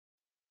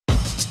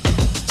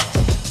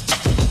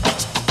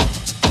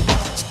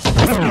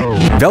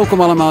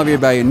Welkom allemaal weer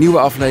bij een nieuwe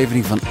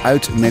aflevering van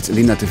Uit met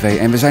Linda TV.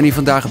 En we zijn hier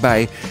vandaag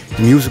bij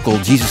de musical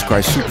Jesus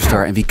Christ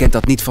Superstar. En wie kent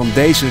dat niet van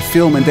deze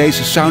film en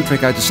deze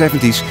soundtrack uit de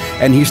 70s.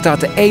 En hier staat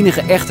de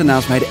enige echte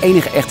naast mij, de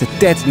enige echte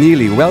Ted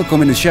Neeley.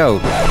 Welkom in the show.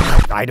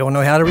 I don't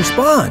know how to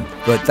respond,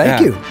 but thank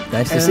you.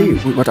 Nice to see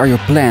you. What are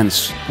your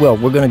plans? Well,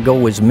 we're going to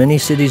go as many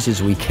cities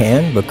as we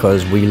can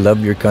because we love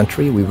your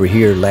country. We were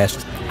here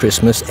last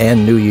Christmas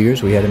and New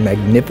Year's. We had a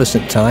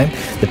magnificent time.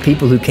 The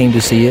people who came to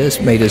see us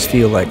made us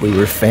feel like we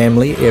were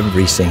family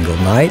every single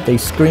night. They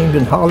screamed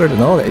and hollered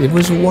and all that. It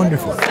was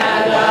wonderful.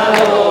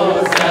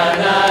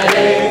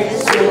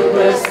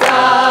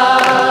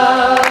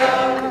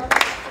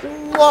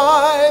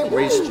 Why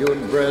waste your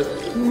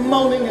breath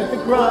moaning at the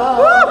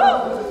ground?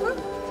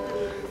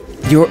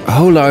 Your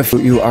whole life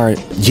you are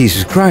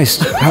Jesus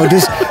Christ. How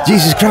does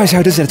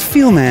that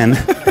feel, man?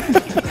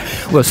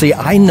 Well, see,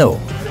 I know,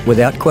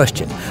 without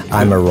question,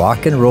 I'm a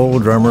rock and roll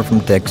drummer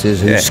from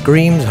Texas who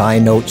screams high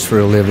notes for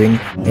a living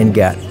and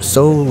got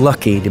so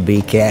lucky to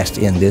be cast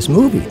in this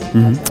movie.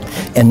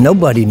 And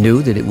nobody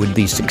knew that it would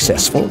be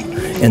successful.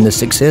 And the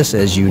success,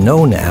 as you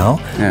know now,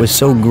 was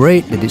so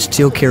great that it's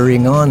still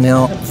carrying on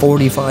now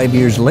 45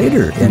 years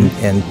later.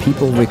 And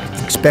people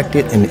expect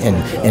it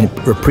and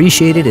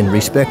appreciate it and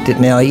respect it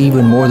now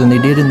even more than they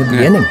did in the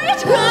beginning.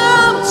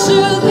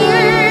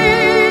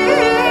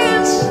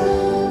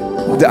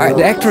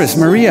 The actress,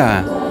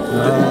 Maria.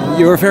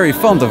 You were very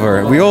fond of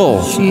her. We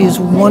all. She is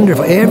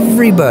wonderful.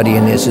 Everybody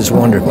in this is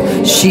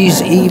wonderful. She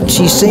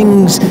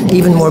sings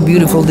even more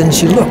beautiful than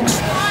she looks.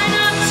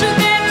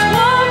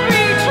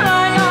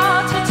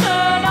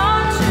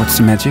 What's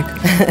the magic?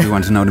 We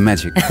want to know the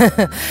magic.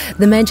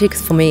 The magic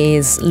for me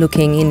is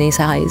looking in his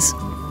eyes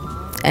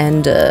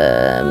and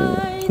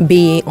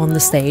be on the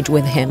stage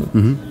with him.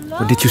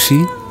 What did you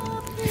see?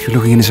 If you're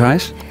looking in his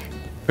eyes,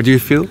 what do you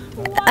feel?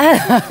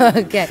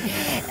 Okay.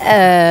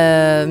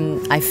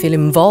 I feel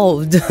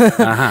involved,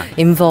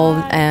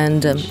 involved,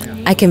 and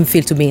I can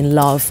feel to be in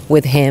love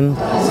with him.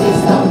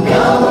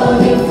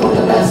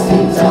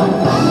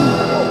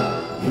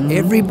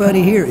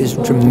 Everybody here is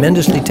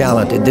tremendously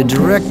talented. The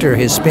director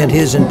has spent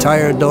his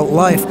entire adult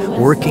life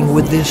working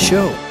with this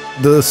show.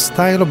 The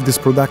style of this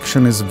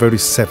production is very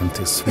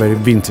 70s, very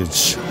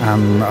vintage,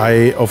 and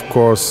I, of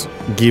course,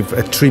 give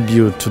a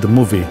tribute to the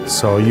movie,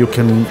 so you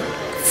can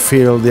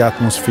feel the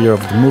atmosphere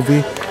of the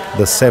movie,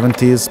 the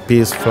 70s,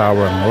 peace,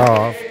 flower, and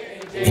love.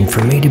 And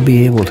for me to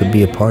be able to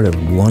be a part of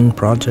one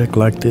project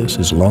like this,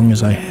 as long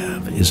as I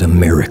have, is a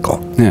miracle.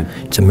 Yeah.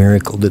 It's a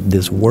miracle that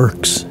this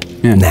works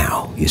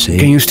now, you see.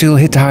 Can you still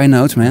hit the high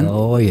notes, man?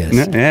 Oh, yes.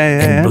 Yeah.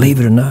 And believe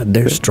it or not,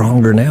 they're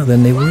stronger now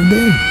than they were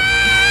then.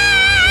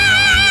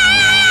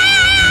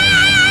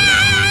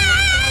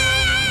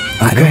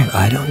 Okay.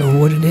 I don't know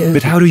what it is.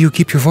 But how do you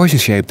keep your voice in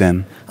shape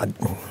then?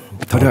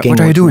 What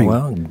are you doing?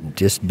 Well,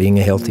 just being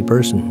a healthy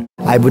person.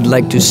 I would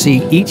like to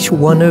see each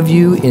one of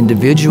you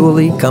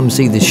individually come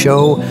see the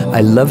show.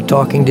 I love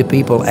talking to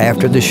people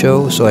after the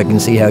show so I can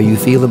see how you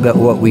feel about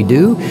what we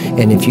do.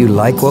 And if you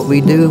like what we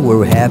do,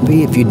 we're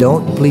happy. If you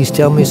don't, please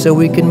tell me so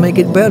we can make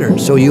it better.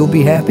 So you'll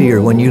be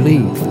happier when you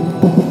leave.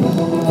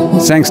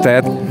 Thanks,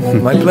 Ted.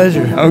 My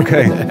pleasure.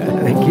 Okay.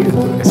 Thank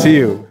you. See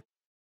you.